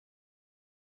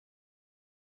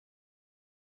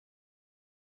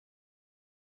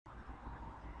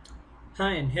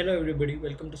Hi and hello everybody,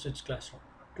 welcome to Switch Classroom.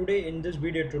 Today in this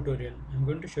video tutorial, I'm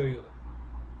going to show you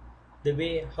the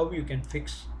way how you can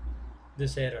fix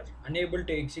this error. Unable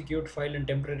to execute file in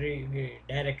temporary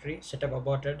directory, setup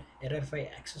aborted, error file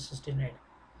access is denied.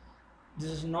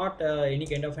 This is not any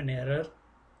kind of an error.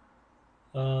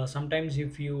 Sometimes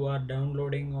if you are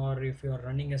downloading or if you are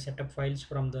running a setup files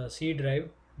from the C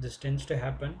drive, this tends to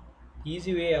happen.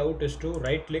 Easy way out is to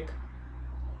right click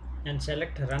and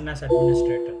select run as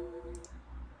administrator.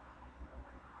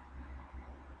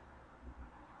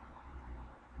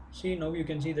 See, now you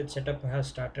can see that setup has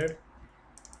started.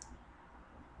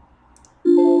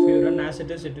 If you run as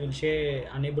it is, it will say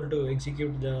unable to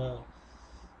execute the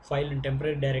file in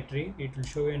temporary directory. It will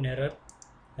show you an error.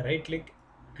 Right click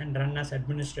and run as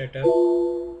administrator.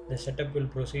 The setup will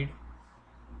proceed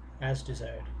as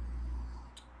desired.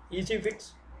 Easy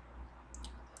fix.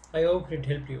 I hope it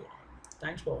helped you.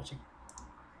 Thanks for watching.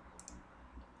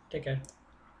 Take care.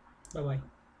 Bye bye.